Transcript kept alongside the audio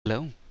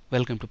Hello,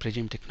 welcome to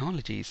Prajim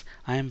Technologies.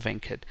 I am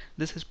Venkat.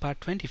 This is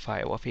part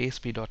 25 of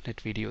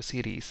ASP.NET video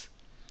series.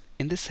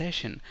 In this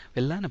session,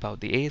 we'll learn about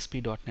the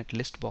ASP.NET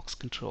ListBox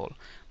Control.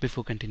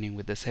 Before continuing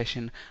with the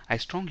session, I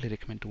strongly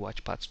recommend to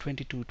watch parts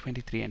 22,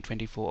 23, and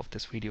 24 of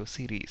this video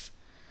series.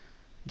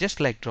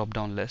 Just like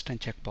DropDownList and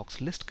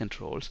CheckBoxList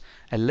controls,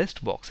 a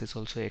list box is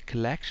also a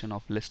collection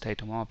of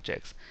ListItem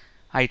objects.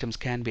 Items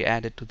can be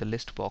added to the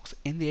list box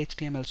in the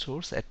HTML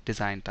source at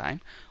design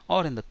time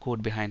or in the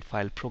code behind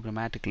file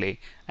programmatically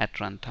at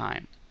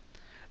runtime.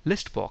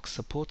 ListBox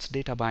supports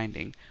data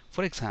binding.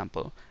 For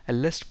example, a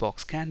list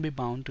box can be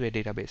bound to a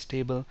database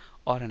table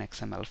or an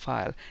XML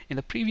file. In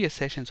the previous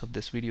sessions of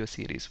this video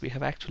series, we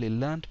have actually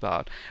learned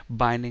about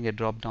binding a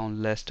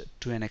drop-down list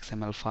to an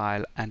XML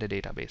file and a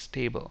database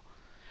table.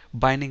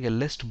 Binding a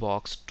list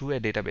box to a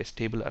database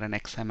table or an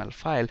XML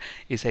file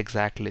is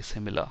exactly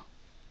similar.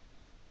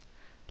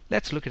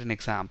 Let's look at an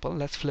example.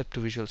 Let's flip to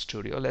Visual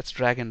Studio. Let's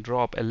drag and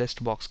drop a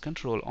ListBox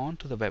control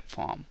onto the web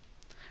form.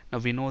 Now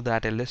we know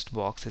that a list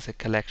box is a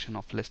collection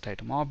of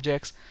ListItem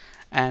objects,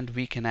 and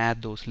we can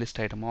add those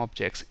ListItem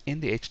objects in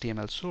the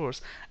HTML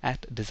source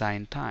at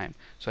design time.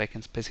 So I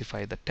can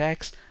specify the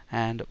text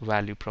and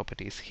value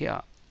properties here.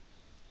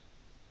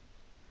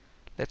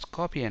 Let's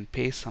copy and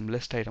paste some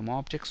ListItem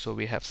objects so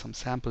we have some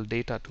sample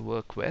data to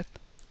work with.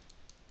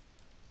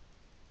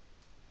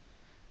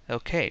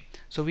 Okay,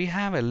 so we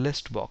have a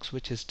list box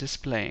which is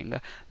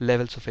displaying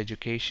levels of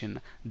education,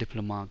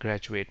 diploma,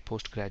 graduate,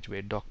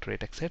 postgraduate,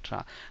 doctorate,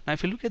 etc. Now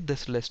if you look at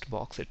this list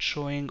box, it's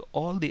showing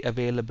all the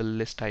available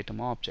list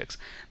item objects.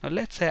 Now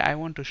let's say I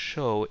want to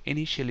show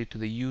initially to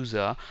the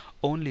user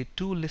only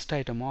 2 list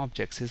item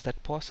objects. Is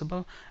that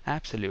possible?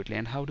 Absolutely.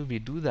 And how do we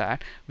do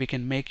that? We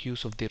can make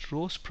use of the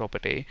rows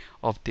property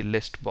of the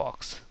list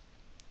box.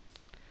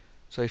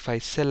 So if I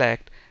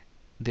select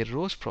the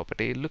rows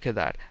property, look at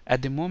that.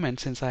 At the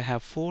moment, since I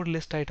have 4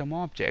 list item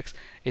objects,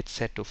 it's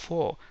set to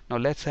 4. Now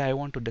let's say I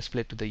want to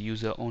display to the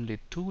user only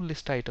 2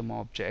 list item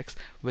objects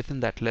within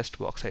that list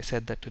box. I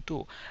set that to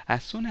 2.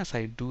 As soon as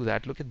I do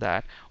that, look at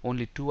that,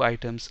 only 2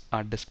 items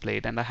are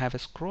displayed and I have a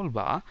scroll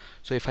bar.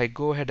 So if I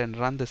go ahead and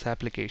run this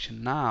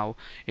application now,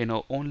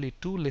 only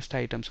 2 list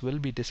items will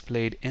be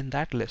displayed in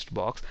that list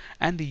box,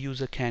 and the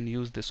user can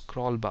use the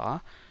scroll bar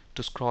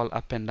to scroll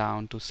up and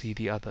down to see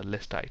the other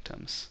list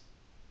items.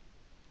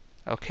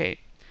 Okay,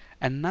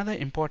 another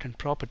important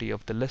property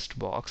of the list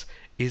box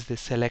is the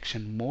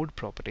selection mode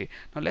property.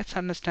 Now let's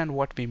understand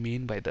what we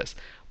mean by this.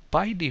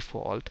 By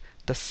default,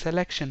 the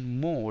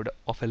selection mode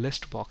of a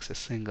list box is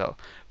single,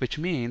 which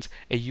means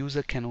a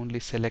user can only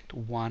select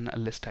one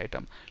list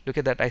item. Look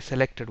at that, I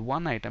selected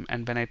one item,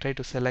 and when I try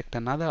to select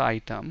another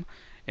item,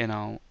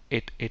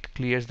 it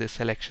clears the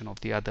selection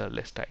of the other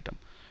list item,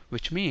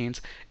 which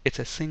means it's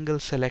a single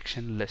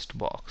selection list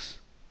box.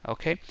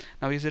 Okay,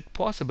 now is it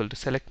possible to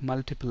select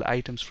multiple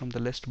items from the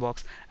list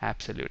box?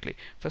 Absolutely.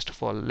 First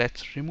of all,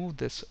 let's remove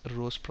this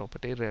rows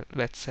property.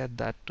 Let's set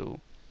that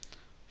to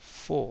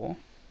 4.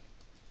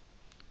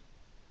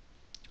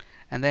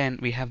 And then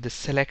we have the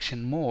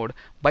selection mode.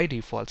 By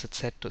default, it's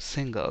set to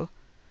single.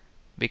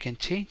 We can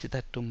change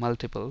that to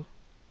multiple.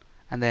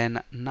 And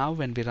then now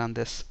when we run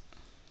this,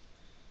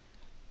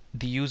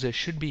 the user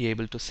should be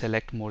able to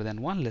select more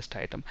than one list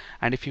item.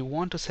 And if you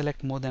want to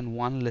select more than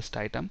one list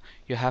item,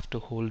 you have to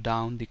hold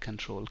down the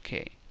Control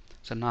K.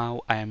 So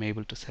now I am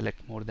able to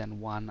select more than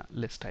one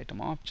list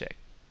item object.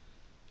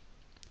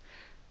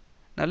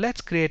 Now let's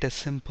create a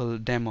simple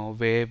demo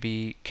where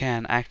we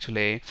can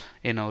actually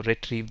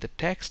retrieve the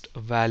text,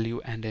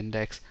 value, and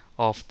index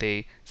of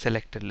the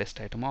selected list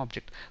item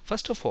object.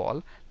 First of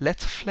all,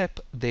 let's flip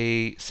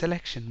the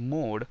selection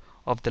mode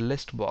of the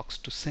list box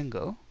to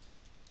single.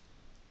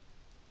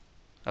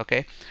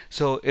 Okay,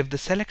 so if the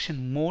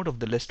selection mode of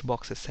the list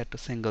box is set to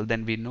single,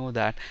 then we know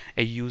that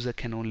a user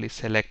can only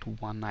select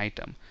one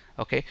item.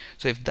 Okay,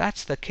 so if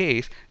that's the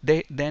case,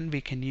 then we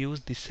can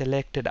use the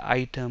selected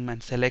item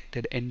and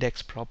selected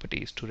index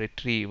properties to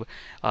retrieve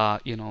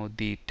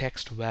the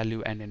text,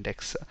 value, and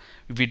index.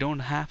 We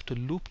don't have to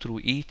loop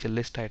through each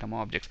list item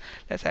objects.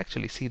 Let's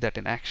actually see that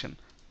in action.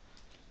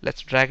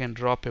 Let's drag and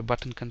drop a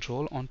button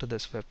control onto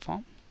this web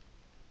form.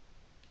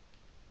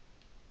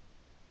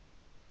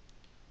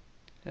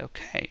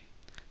 Okay,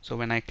 so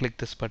when I click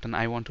this button,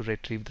 I want to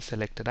retrieve the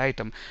selected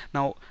item.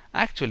 Now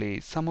actually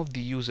some of the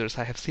users,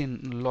 I have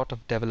seen a lot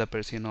of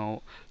developers,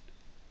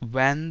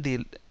 when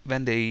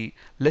the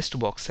list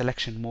box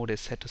selection mode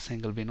is set to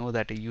single, we know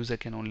that a user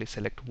can only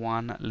select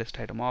one list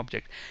item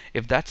object.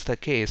 If that's the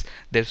case,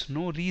 there's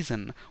no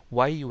reason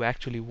why you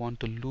actually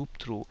want to loop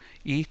through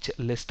each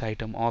list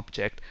item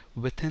object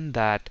within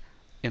that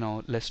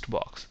list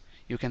box.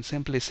 You can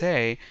simply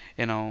say,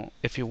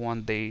 if you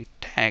want the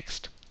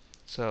text,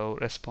 so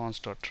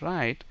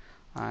response.write,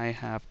 I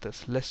have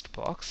this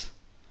listbox,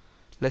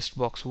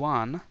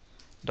 listbox1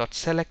 dot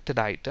selected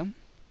item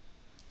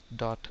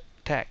dot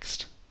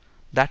text.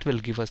 That will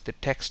give us the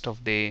text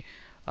of the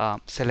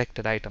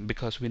selected item,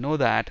 because we know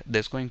that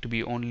there's going to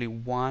be only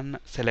one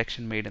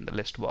selection made in the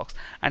list box,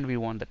 and we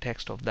want the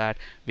text of that.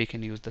 We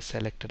can use the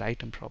selected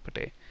item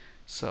property.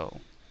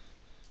 So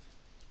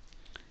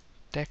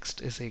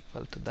text is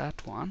equal to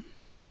that one,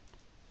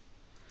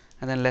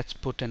 and then let's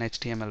put an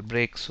HTML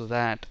break so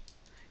that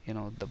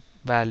the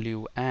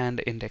value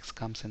and index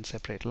comes in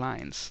separate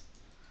lines.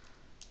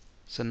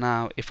 So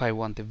now if I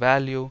want the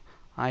value,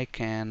 I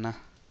can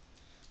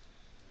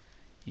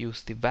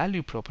use the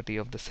value property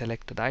of the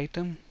selected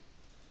item,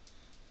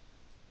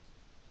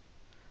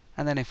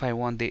 and then if I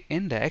want the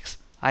index,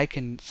 I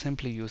can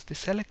simply use the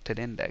selected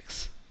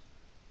index.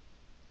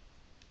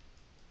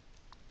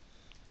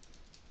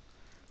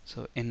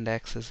 So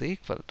index is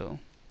equal to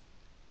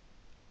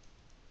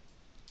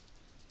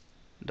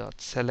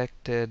dot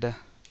selected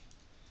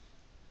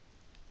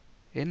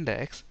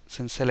index.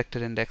 Since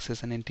selected index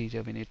is an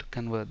integer, we need to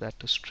convert that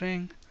to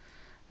string,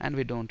 and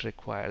we don't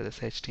require this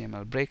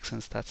HTML break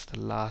since that's the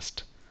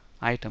last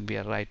item we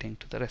are writing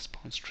to the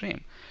response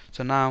stream.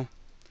 So now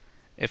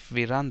if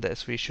we run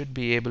this, we should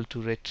be able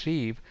to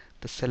retrieve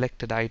the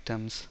selected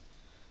items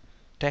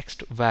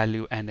text,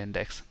 value, and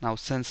index. Now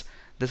since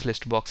this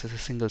list box is a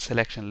single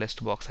selection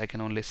list box, I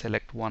can only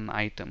select one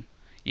item.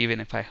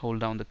 Even if I hold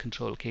down the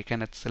control key, I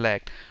cannot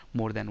select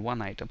more than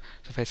one item.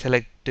 So if I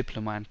select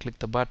diploma and click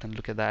the button,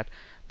 look at that,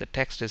 the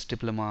text is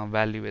diploma,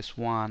 value is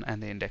 1,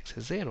 and the index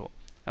is 0.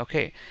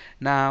 Okay,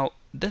 now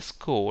this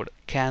code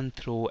can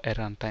throw a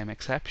runtime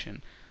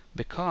exception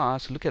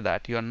because look at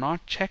that, you're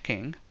not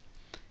checking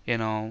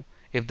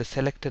if the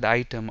selected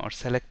item or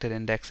selected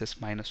index is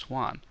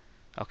 -1.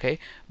 Okay,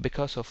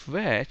 because of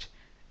which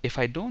if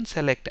I don't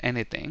select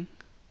anything,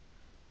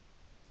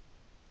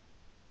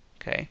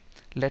 okay,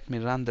 let me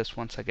run this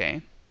once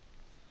again.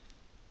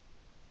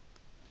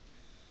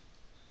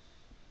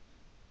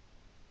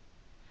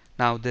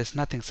 Now there's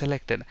nothing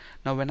selected.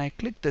 Now when I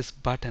click this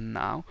button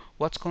now,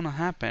 what's going to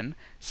happen?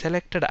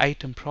 Selected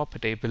item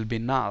property will be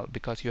null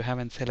because you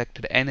haven't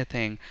selected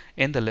anything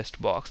in the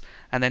list box,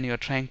 and then you're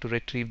trying to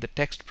retrieve the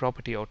text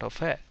property out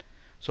of it.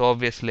 So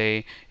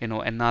obviously, a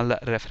null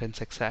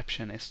reference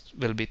exception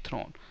will be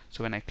thrown.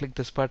 So when I click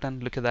this button,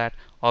 look at that,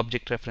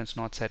 object reference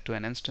not set to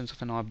an instance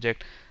of an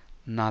object,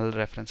 null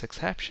reference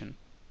exception.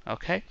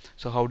 Okay,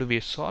 so how do we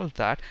solve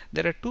that?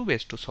 There are two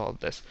ways to solve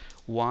this.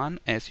 One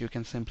is you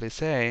can simply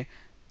say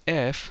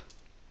if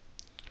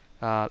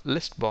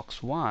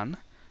listbox1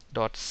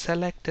 dot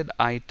selected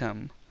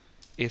item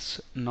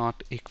is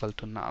not equal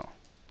to null,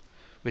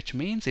 which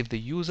means if the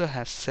user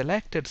has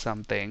selected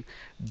something,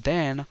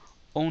 then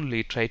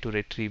only try to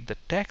retrieve the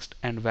text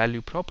and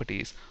value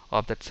properties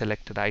of that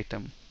selected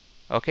item.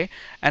 Okay,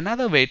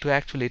 another way to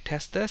actually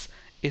test this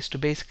is to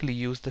basically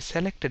use the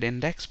selected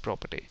index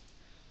property.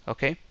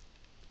 Okay,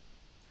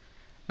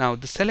 now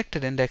the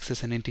selected index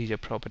is an integer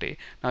property.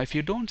 Now if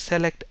you don't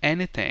select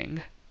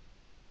anything,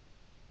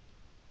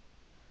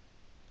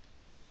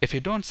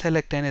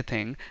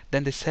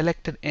 then the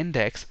selected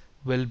index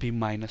will be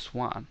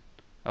 -1.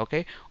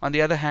 Okay, on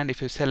the other hand,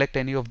 if you select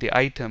any of the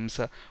items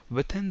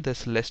within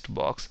this list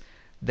box,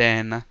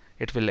 then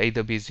it will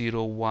either be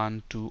 0,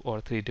 1, 2,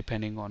 or 3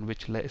 depending on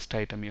which list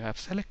item you have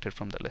selected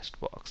from the list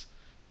box.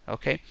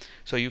 Okay,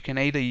 so you can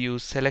either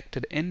use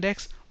selected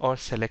index or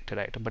selected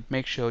item, but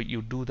make sure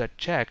you do that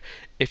check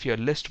if your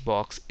list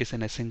box is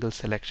in a single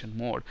selection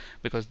mode,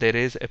 because there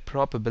is a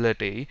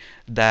probability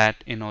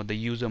that the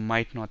user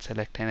might not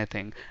select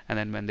anything, and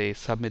then when they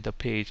submit the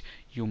page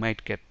you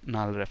might get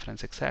null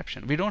reference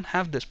exception. We don't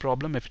have this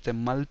problem if it's a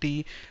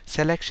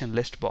multi-selection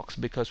list box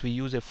because we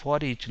use a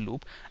for each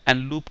loop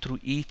and loop through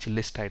each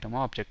list item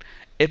object.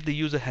 If the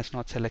user has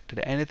not selected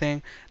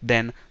anything,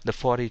 then the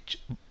for each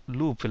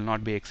loop will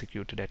not be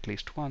executed at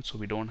least once, so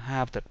we don't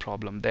have that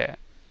problem there.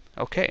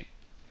 Okay,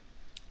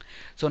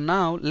 so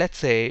now let's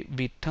say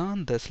we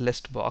turn this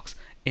list box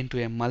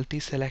into a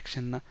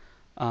multi-selection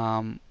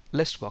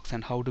list box.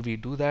 And how do we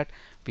do that?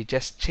 We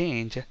just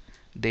change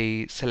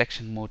the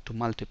selection mode to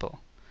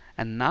multiple,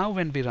 and now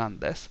when we run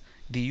this,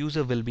 the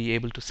user will be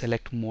able to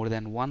select more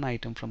than one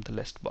item from the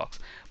list box.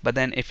 But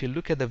then if you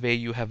look at the way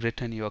you have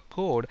written your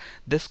code,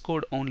 this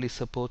code only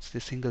supports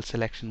the single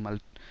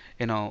selection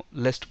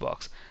list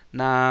box.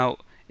 Now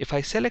if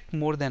I select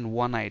more than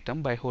one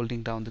item by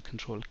holding down the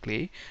control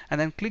key and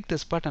then click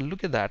this button,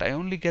 look at that, I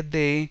only get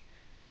the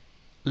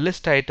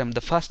list item,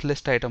 the first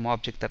list item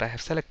object that I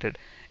have selected.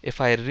 If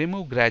I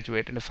remove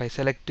graduate and if I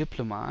select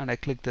diploma and I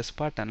click this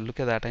button, look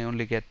at that, I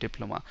only get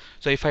diploma.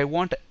 So if I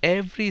want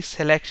every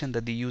selection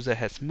that the user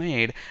has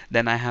made,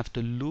 then I have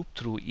to loop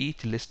through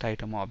each list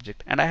item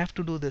object, and I have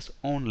to do this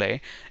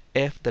only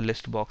if the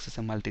list box is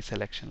a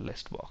multi-selection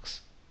list box.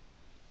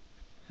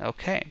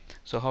 Okay,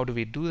 so how do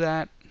we do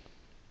that?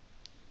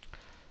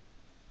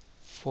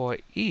 For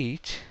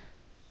each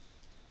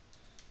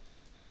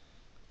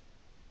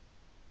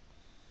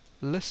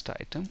list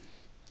item,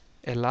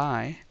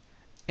 li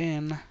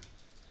in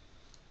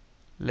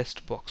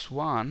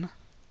listbox1.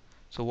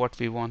 So what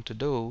we want to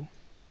do,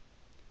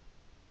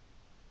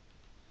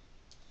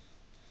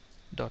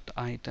 dot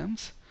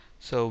items,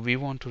 so we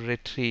want to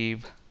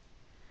retrieve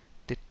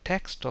the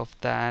text of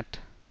that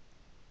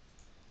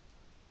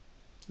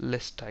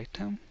list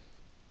item,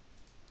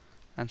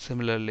 and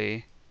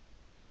similarly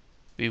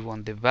we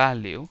want the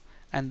value,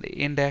 and the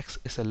index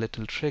is a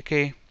little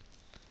tricky.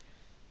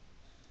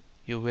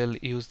 you will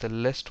use the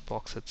list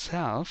box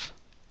itself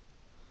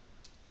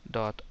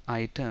dot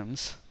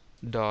items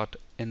dot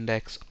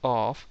index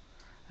of,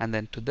 and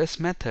then to this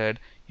method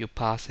you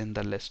pass in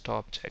the list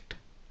object.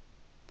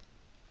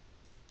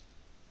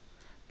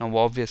 Now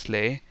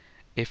obviously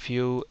if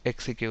you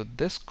execute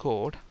this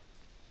code,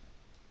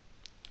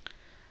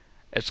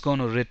 it's going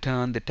to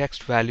return the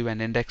text value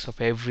and index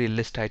of every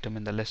list item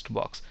in the list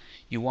box.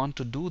 You want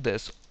to do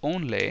this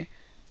only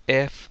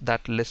if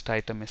that list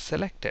item is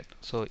selected.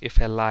 So if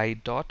li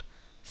dot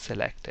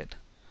selected,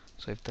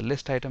 so if the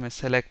list item is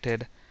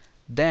selected,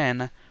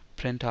 then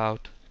print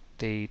out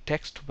the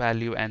text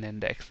value and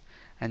index.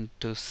 And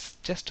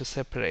just to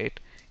separate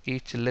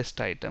each list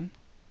item,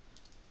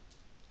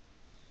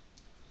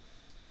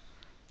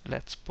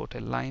 let's put a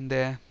line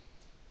there.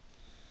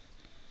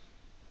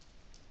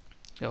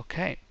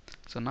 Okay,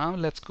 so now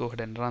let's go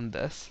ahead and run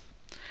this.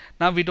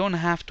 Now we don't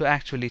have to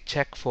actually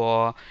check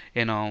for,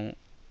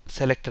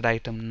 selected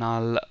item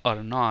null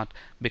or not,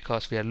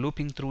 because we are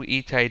looping through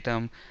each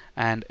item,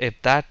 and if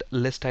that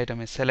list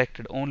item is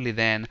selected, only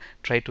then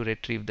try to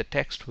retrieve the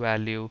text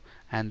value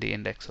and the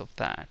index of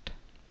that.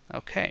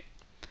 Okay,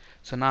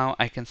 so now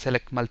I can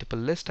select multiple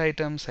list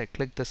items. I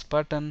click this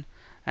button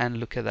and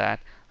look at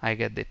that, I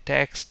get the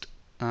text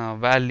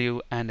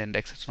value and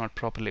index. It's not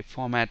properly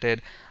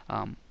formatted.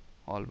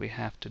 All we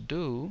have to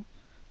do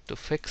to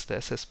fix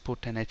this is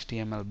put an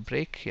HTML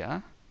break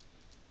here,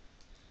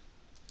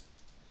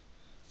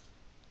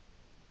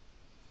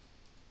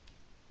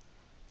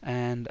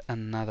 and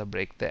another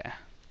break there.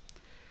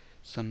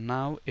 So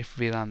now if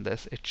we run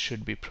this, it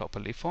should be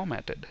properly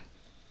formatted.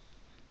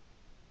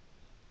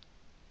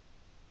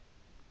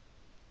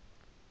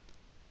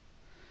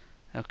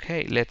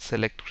 Okay, let's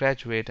select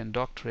graduate and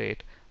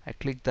doctorate. I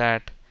click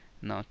that.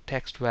 Now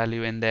text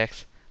value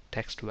index,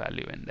 text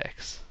value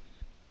index.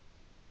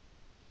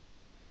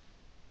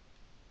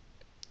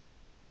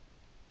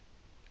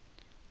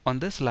 On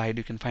this slide,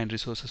 you can find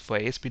resources for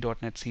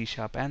ASP.NET C#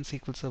 and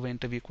SQL Server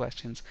interview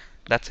questions.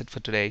 That's it for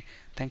today.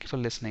 Thank you for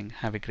listening.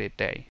 Have a great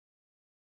day.